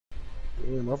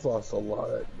Damn, I've lost a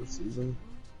lot this season.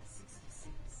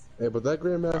 Hey, but that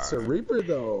Grandmaster Reaper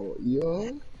though,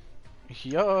 yo.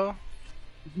 Yo.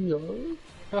 Yo.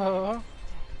 Yo.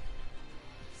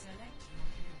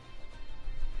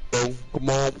 Bro, come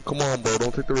on, bro.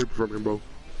 Don't take the Reaper from me, bro.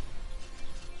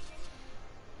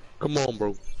 Come on,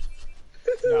 bro.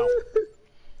 No.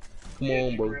 Come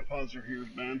on, bro. Grandpas are here,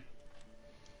 man.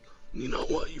 You know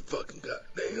what? You fucking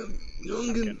goddamn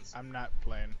youngins. I'm not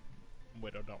playing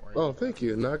Widow, don't worry. Oh, thank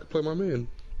you. Now I can play my man.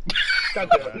 God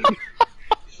damn it.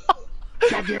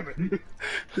 God damn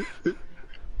it.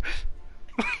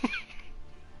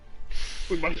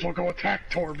 We might as well go attack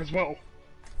Torb as well.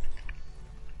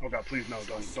 Oh god, please no,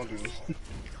 don't do this.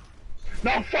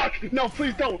 No, fuck! No,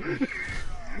 please don't!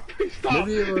 Please stop!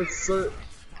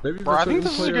 Maybe Bro, I think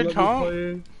this is a good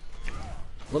comp.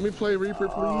 Let me play Reaper,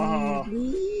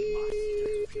 please.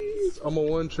 Please. I'm a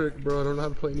one trick, bro. I don't know how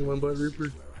to play anyone but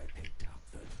Reaper.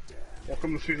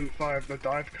 Welcome to Season 5, the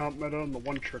dive comp meta and the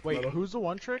one trick meta. Wait, who's the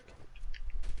one trick?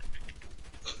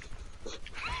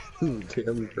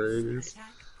 Damn crazy.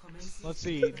 Let's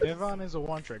see, Devon is a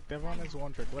one trick. Let's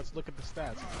look at the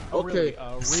stats. Okay.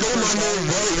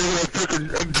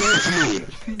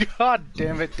 Really, God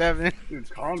damn it, Devin. Dude,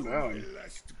 calm down.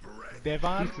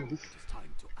 Devon?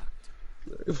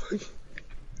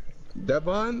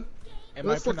 Devon? Am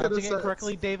I pronouncing it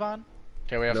correctly, Devon?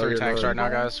 Okay, we have 3 tanks right now,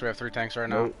 guys. We have 3 tanks right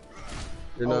now.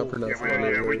 You're not pronouncing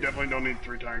it. Yeah, we definitely don't need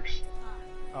 3 tanks.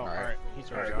 Oh, alright.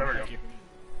 He's right. There we go. Thank you.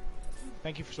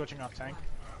 Thank you for switching off tank.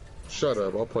 Shut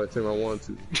up, I'll play a team I want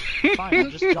to. Fine, I'll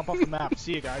just jump off the map.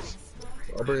 See you guys.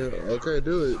 I'll bring it. Okay,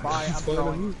 do it. Bye, I'm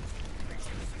throwing.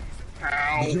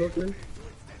 Ow! You okay?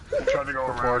 I tried to go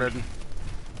Reported. around.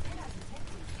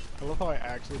 I love how I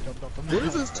actually jumped off the map. What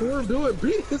is this Torb doing?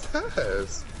 Beat his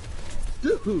ass!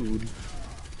 Dude!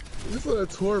 Just let a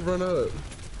Torb run up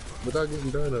without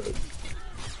getting done up.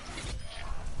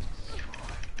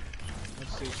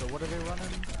 Let's see, so what are they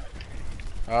running?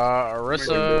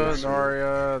 Orisa,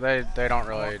 Zarya, they don't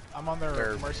really. I'm on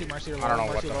their Mercy. I don't know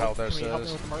what the hell this Can you help me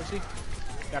is. with the Mercy?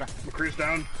 Gotta. McCree's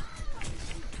down.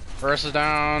 Orisa's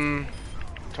down.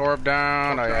 Torb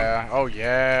down. Oh yeah. Oh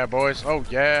yeah, boys. Oh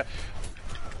yeah.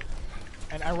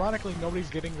 And ironically, nobody's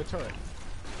getting the turret.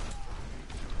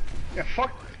 Yeah,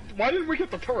 fuck. Why didn't we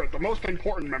get the turret? The most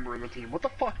important member of the team. What the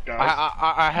fuck, guys?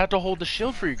 I had to hold the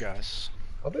shield for you guys.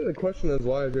 I think the question is,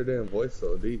 why is your damn voice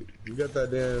so deep? You got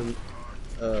that damn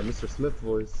Mr. Smith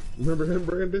voice. Remember him,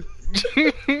 Brandon?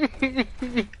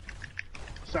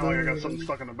 Sound like I got something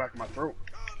stuck in the back of my throat.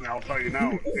 And I'll tell you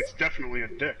now, it's definitely a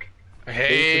dick.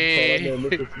 Hey!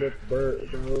 Mr. Smith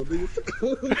bird, bro.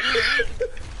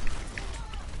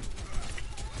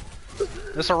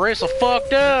 This Orisa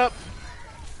fucked up.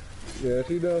 Yeah,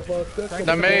 she done fucked up.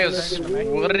 The May is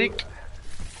Rick.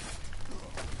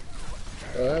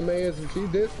 That man, she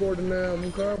discording now. I'm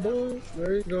boys.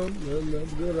 There you go.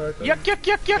 That's good right there.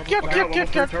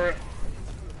 Yuck.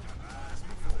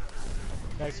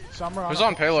 Guys, Summer on Who's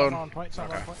on payload? Summer on point.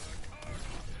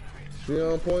 She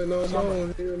on point no more.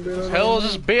 The hell is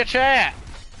this bitch at?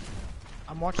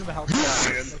 I'm watching the health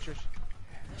pictures.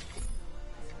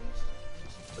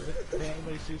 Did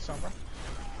anybody see Summer?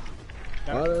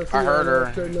 I heard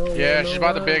her. Yeah, she's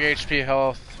by the big HP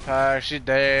health pack. She's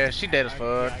dead. She dead as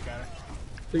fuck. Yeah, I got it.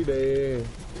 She dead.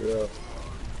 Yeah.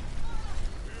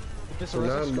 Get this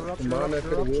Orisa, screw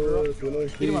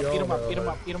up.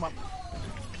 Eat him up.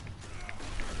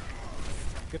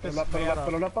 Get this man up.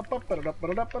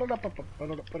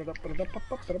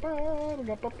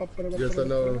 Yes, I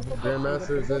know.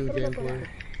 Grandmaster's in gameplay.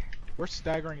 We're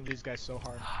staggering these guys so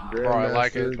hard. Bro, I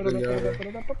like it. I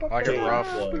like it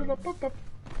rough.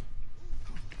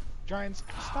 Giants,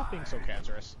 stop being so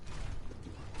cancerous.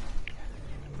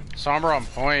 Sombra on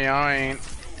point.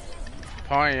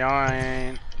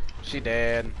 She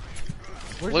dead.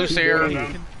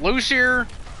 Lucier.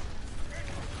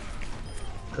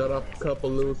 Cut up a couple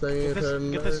loose hands.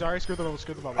 Get this Zarya, screw the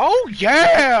bubble. Oh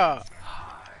yeah!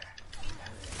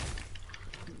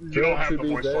 You don't have the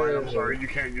voice line, I'm sorry, you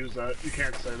can't use that. You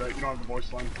can't say that, you don't have the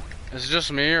voice line. Is it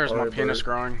just me or is my penis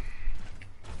growing?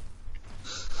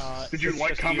 Did you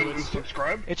like, comment, and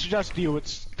subscribe? It's just you,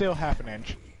 it's still half an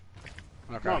inch.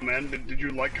 Okay. No man, did you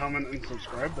like, comment, and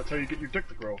subscribe? That's how you get your dick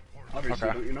to grow. Obviously,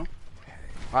 don't you know?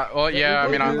 Well, yeah, I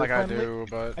mean, I do,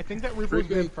 but... I think that Reaper's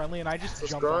being friendly and I just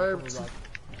jumped off the rock.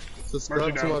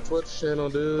 Subscribe to my Twitch channel,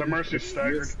 dude. The Mercy's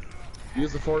staggered.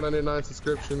 Use the $4.99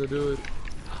 subscription to do it.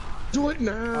 Do it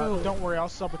now! Don't worry, I'll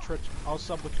sub with Twitch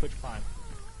Prime.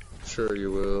 Sure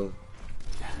you will.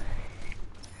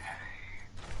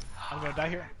 I'm gonna die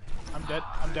here. I'm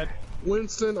dead.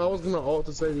 Winston, I was gonna ult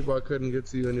to save you, but I couldn't get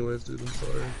to you anyways, dude. I'm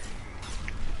sorry.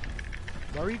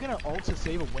 Why are you gonna ult to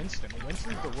save a Winston?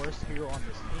 Winston's the worst hero on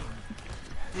this team.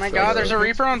 Oh my god, there's a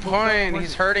Reaper on point.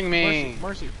 He's hurting me.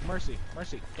 Mercy.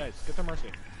 Guys, get the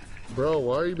Mercy. Bro,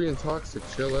 why are you being toxic?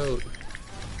 Chill out.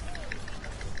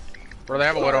 Bro, they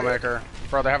have a Widowmaker.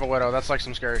 Bro, they have a Widow. That's like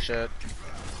some scary shit.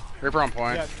 Reaper on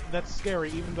point. Yeah, that's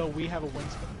scary, even though we have a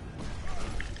Winston.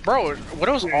 Bro,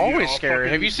 Widow's always scary.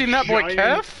 Have you seen that boy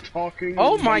Kev?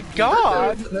 Oh my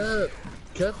god!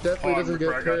 Kev definitely doesn't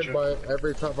get carried by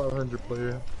every top 500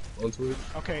 player on Twitch.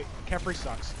 Okay, Kefri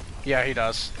sucks. Yeah, he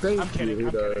does. I'm kidding.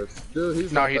 He does. Dude,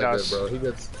 he's not that good, bro.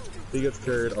 He gets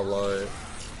carried a lot.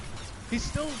 He's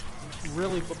still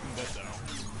really fucking good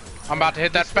though. I'm about to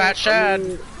hit that fat shad. I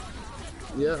mean,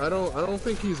 yeah, I don't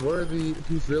think he's worthy.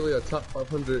 He's really a top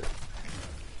 500.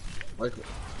 Like,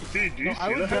 dude, do you I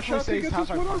would definitely say he's top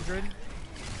 500.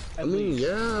 I mean,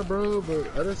 yeah, bro, but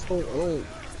I just don't.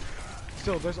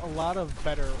 Still, there's a lot of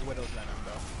better Widows than him,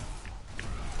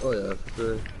 though. Oh yeah, for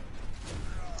sure.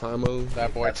 Tymo.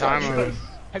 That boy Tymo.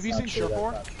 Have you seen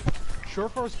Surefour?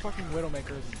 Surefour's fucking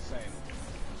Widowmaker is insane.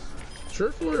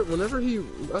 Surefour, whenever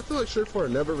I feel like Surefour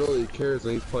never really cares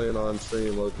when he's playing on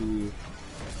stream, low-key.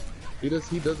 He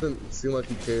doesn't seem like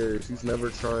he cares. He's never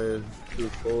trying to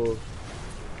full.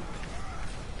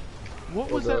 What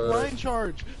was that Rein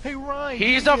charge? Hey Rein!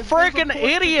 He's a freaking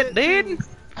idiot, dude!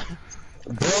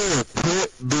 Bro,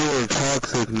 quit being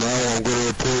toxic now. I'm gonna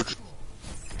report.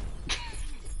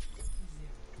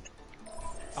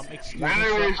 Excuse when me,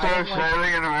 do we start like...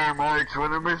 sharing in our mics? When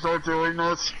do we start doing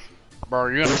this? Bro,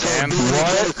 you understand?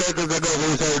 What?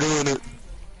 Doing it.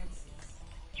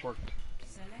 It's worked.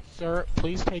 Sir,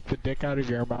 please take the dick out of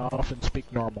your mouth and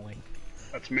speak normally.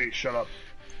 That's me. Shut up.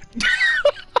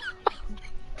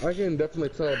 I can definitely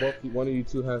tell one of you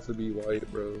two has to be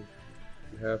white, bro.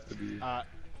 You have to be.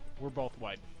 We're both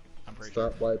white. I'm pretty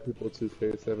Stop white people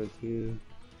 2K17.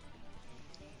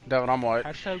 Devin, I'm white.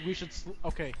 Hashtag we should.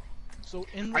 Okay, so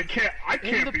in the I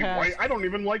can't be past... white. I don't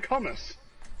even like hummus.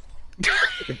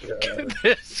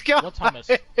 This guy. What's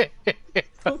hummus?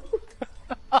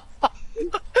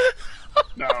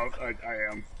 No, I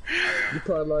am. You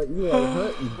probably like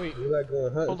hunting. Wait, you like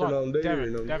going hunting hold on, there.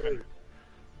 Devin.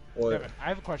 What? Devin, I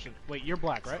have a question. Wait, you're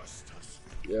black, right?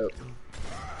 Yep.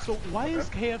 So why is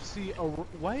KFC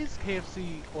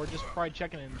or just fried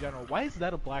chicken in general? Why is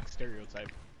that a black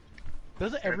stereotype?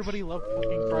 Doesn't everybody love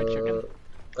fucking fried chicken?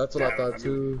 That's what I thought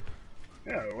too.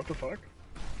 Yeah, what the fuck?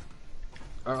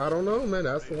 I don't know, man.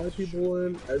 That's the white people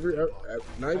and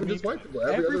not even just white people.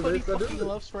 Everybody fucking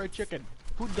loves fried chicken.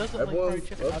 Who doesn't like fried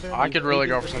chicken? I could really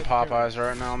go for some Popeyes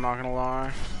right now, I'm not gonna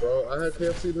lie. Bro, I had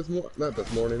KFC not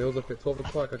this morning, it was like at 12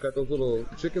 o'clock. I got those little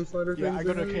chicken slider things. Yeah, I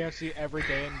go to KFC every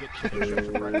day and get chicken strips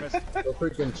for breakfast. The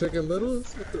freaking chicken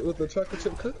littles with the chocolate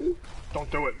chip cookie? Don't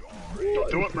do it.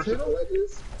 Don't do it, Mercy.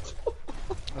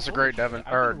 That's a great Devin,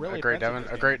 or a great Devin,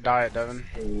 a great diet, Devin.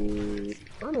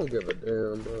 I don't give a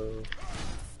damn, bro.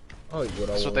 I'll eat what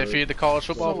I That's what want. they feed the college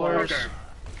football players.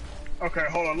 Okay,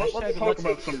 hold on. Let's talk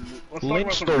about some real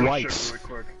shit really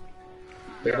quick.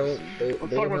 Let's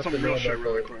talk about some real shit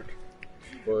really quick.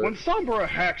 When Sombra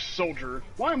hacks Soldier,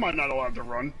 why am I not allowed to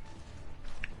run?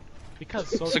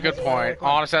 Because that's a good point.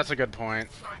 Honestly, that's a good point.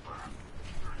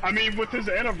 I mean, with his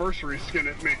anniversary skin,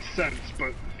 it makes sense,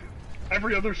 but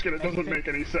every other skin, it doesn't make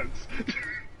any sense.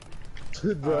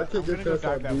 Dude, bro, I can't get past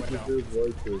how deep his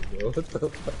voice is, bro. What the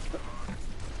fuck?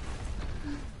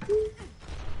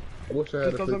 I wish I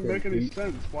had it doesn't make any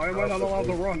sense. Why am I not allowed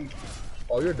to run?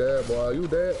 Oh, you're dead, boy. You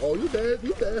dead. Oh, you dead.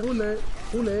 You dead. Who that?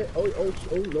 Who that? Oh,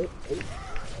 no.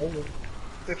 Oh, no.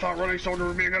 They thought running Soldier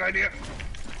would be a good idea.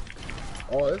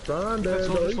 Oh, it's Rein dead.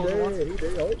 No, he dead. He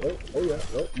dead. Oh, yeah.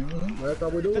 No. That's how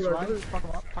we do it. Fuck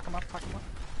him up.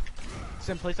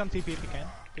 Sim, play some TP if you can.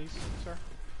 Please, sir.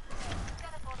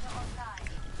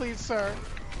 Please, sir.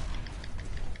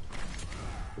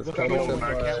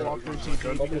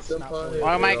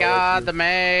 Oh my god, the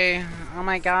May. Oh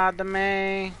my god, the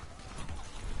May.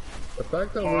 The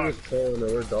fact that we're just trolling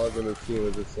and we're dogging the team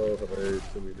is just so hilarious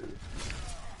to me, dude.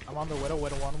 I'm on the Widow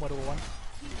 1.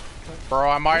 Bro,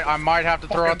 I might have to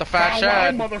throw out the fat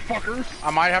shad. I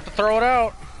might have to throw it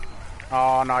out.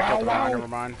 Oh, no, I killed the Rein, never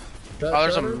mind. Oh,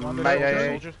 there's some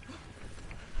May.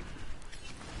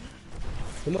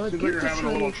 Seems like you're having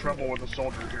a little trouble with the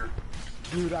Soldier here.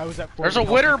 Dude, I was at 40. There's a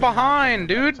Widder behind,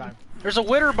 dude. There's a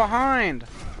Widder behind.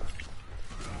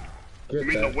 You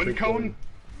mean the wind cone?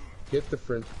 Get the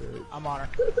French bird. I'm on her.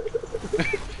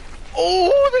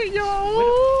 Oh, the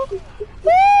yo!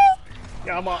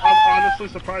 Yeah, I'm honestly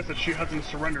surprised that she hasn't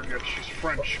surrendered yet. She's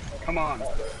French. Come on.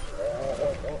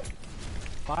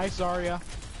 Bye, Zarya.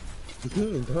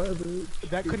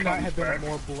 That could not have been a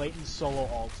more blatant solo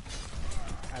ult.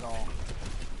 at all.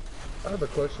 I have a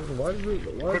question. Why is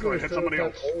it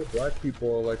stereotype all black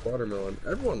people like watermelon?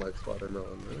 Everyone likes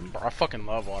watermelon, man. Bro, I fucking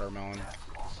love watermelon.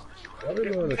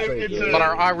 Watermelon is so good. But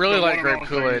I really like grape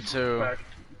Kool-Aid too.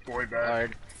 Way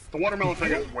back. The watermelon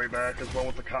thing is way back as well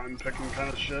with the cotton picking kind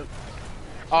of shit.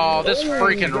 Oh, this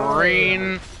freaking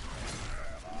Rein.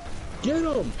 Get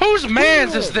him! Whose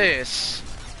man's is this?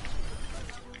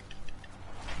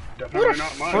 Definitely What a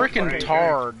not mine. freaking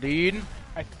tar, dude.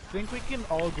 I think we can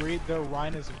all agree the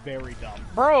Rein is very dumb.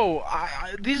 Bro,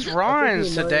 these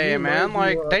Reins today, man,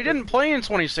 like, they didn't play in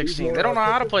 2016. They don't know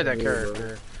how to play that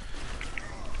character.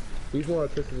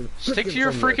 Stick to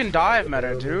your freaking dive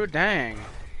meta, dude. Dang.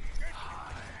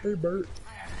 Hey, Bert.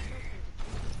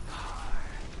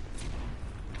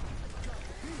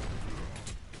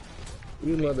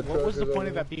 What was the point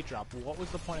of that beat drop? What was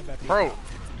the point of that beat Bro, drop?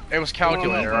 it was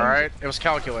calculated, alright? It was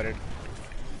calculated.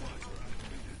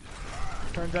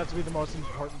 Turns out to be the most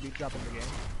important beat drop in the game.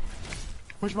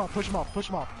 Push him off, push him off, push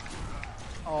him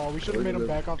off. Oh, we should have made him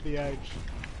back off the edge.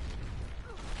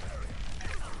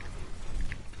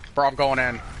 Bro, I'm going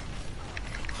in.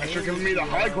 Thanks for giving me the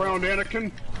high ground,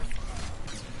 Anakin.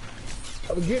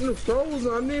 I'm getting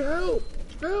frozen. I need help.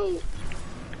 Help.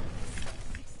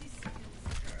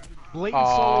 Blatant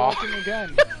solo ulting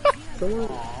again.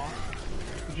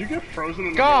 Did you get frozen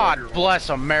in the God bless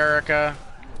America.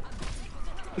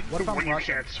 What about when you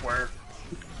Russia? can't swear?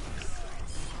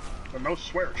 The no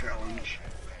swear challenge.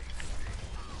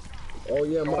 Oh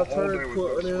yeah, my turn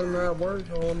putting in that work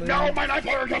on me. No, my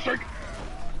 9-player district!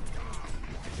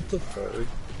 What the fuck?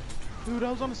 Dude,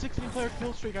 I was on a 16-player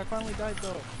kill streak. I finally died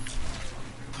though.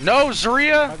 No,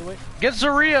 Zarya! By the way, Get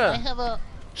Zarya! I have a.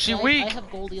 She weak! I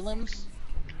have Goldie limbs.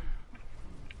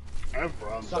 I have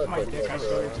bronze. suck my dick. I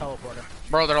stole your teleporter.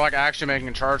 Bro, they're like actually making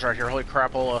a charge right here. Holy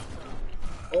crapola.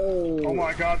 Oh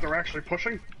my god, they're actually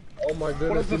pushing? Oh my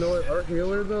goodness, you know what? Our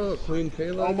healer though, Queen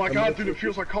Kayla. Oh my god, dude, it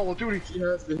feels like Call of Duty. She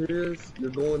has the hears.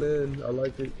 You're going in. I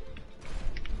like it.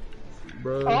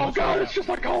 Bro. Oh god, it's just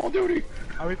like Call of Duty!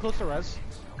 Are we close to res?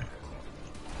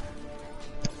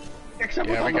 Except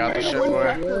Yeah, we for got the this shit, main boy.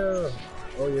 one. Yeah.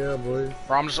 Oh yeah, boy.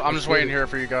 Bro, I'm just waiting here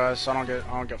for you guys so I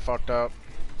don't get fucked up.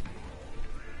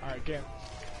 Alright, get.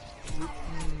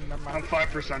 Never I'm mind.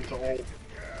 5% to ult.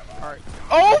 Alright.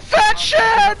 Oh, fat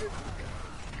shit!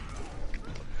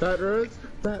 Fat res,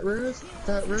 fat res,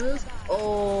 fat res.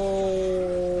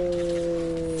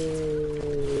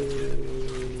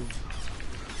 Oh.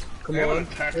 Come They have on. an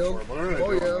attack Him. for it, what are they Oh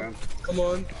doing, yeah. man? Come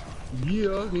on.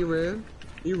 Yeah, he ran.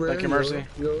 He ran. Thank you, Mercy.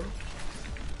 Yeah.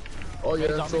 Oh yeah,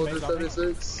 Maze on me, Soldier maze on me.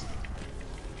 76.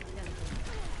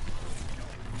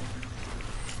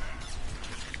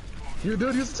 You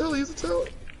dude, use a tele, use a tele.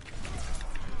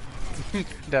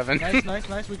 Devin.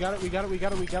 Nice. We got it.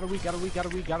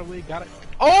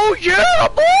 Oh yeah,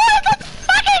 boy! Let's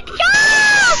fucking go!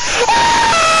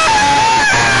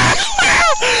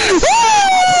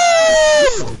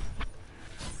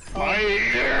 My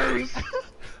ears!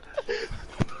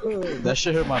 That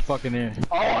shit hurt my fucking ear.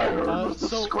 All I heard was the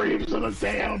so- screams of the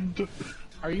damned!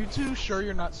 Are you two sure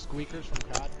you're not squeakers from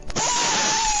COD?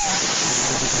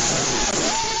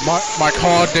 My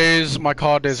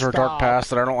COD days are a dark Stop. past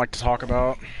that I don't like to talk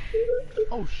about.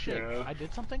 Oh shit! Yeah. I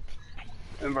did something.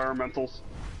 Environmentals.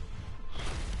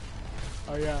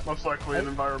 Oh yeah. Most likely an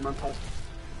environmental.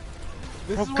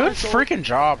 This Bro, is what good I told- freaking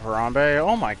job, Harambe.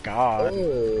 Oh my god.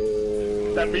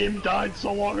 Oh. That meme died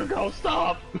so long ago,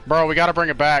 stop! Bro, we gotta bring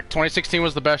it back. 2016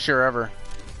 was the best year ever.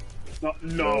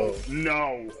 No.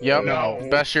 Yep. No.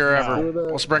 Best year ever.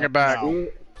 Let's bring it back. No.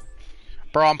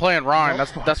 Bro, I'm playing Rein.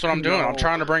 That's what I'm doing. No. I'm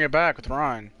trying to bring it back with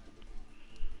Rein.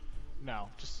 No,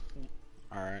 just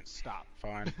Alright, stop.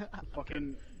 fine.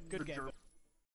 Fucking Good game.